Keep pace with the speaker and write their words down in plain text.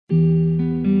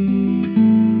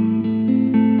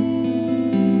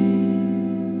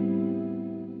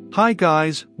Hi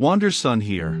guys, WonderSun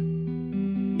here.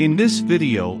 In this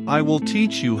video I will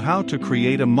teach you how to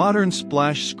create a modern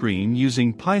splash screen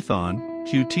using Python,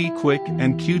 Qt Quick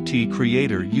and Qt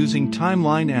Creator using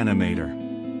Timeline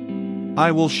Animator.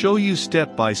 I will show you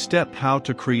step by step how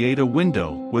to create a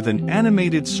window with an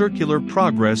animated circular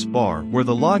progress bar where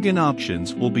the login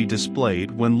options will be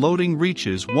displayed when loading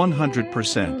reaches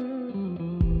 100%.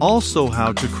 Also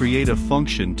how to create a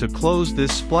function to close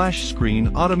this splash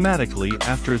screen automatically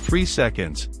after 3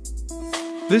 seconds.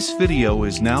 This video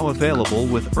is now available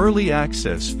with early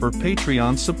access for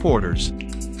Patreon supporters.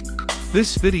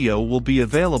 This video will be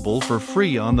available for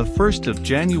free on the 1st of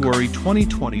January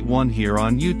 2021 here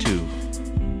on YouTube.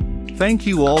 Thank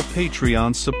you all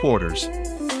Patreon supporters.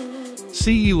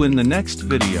 See you in the next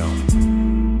video.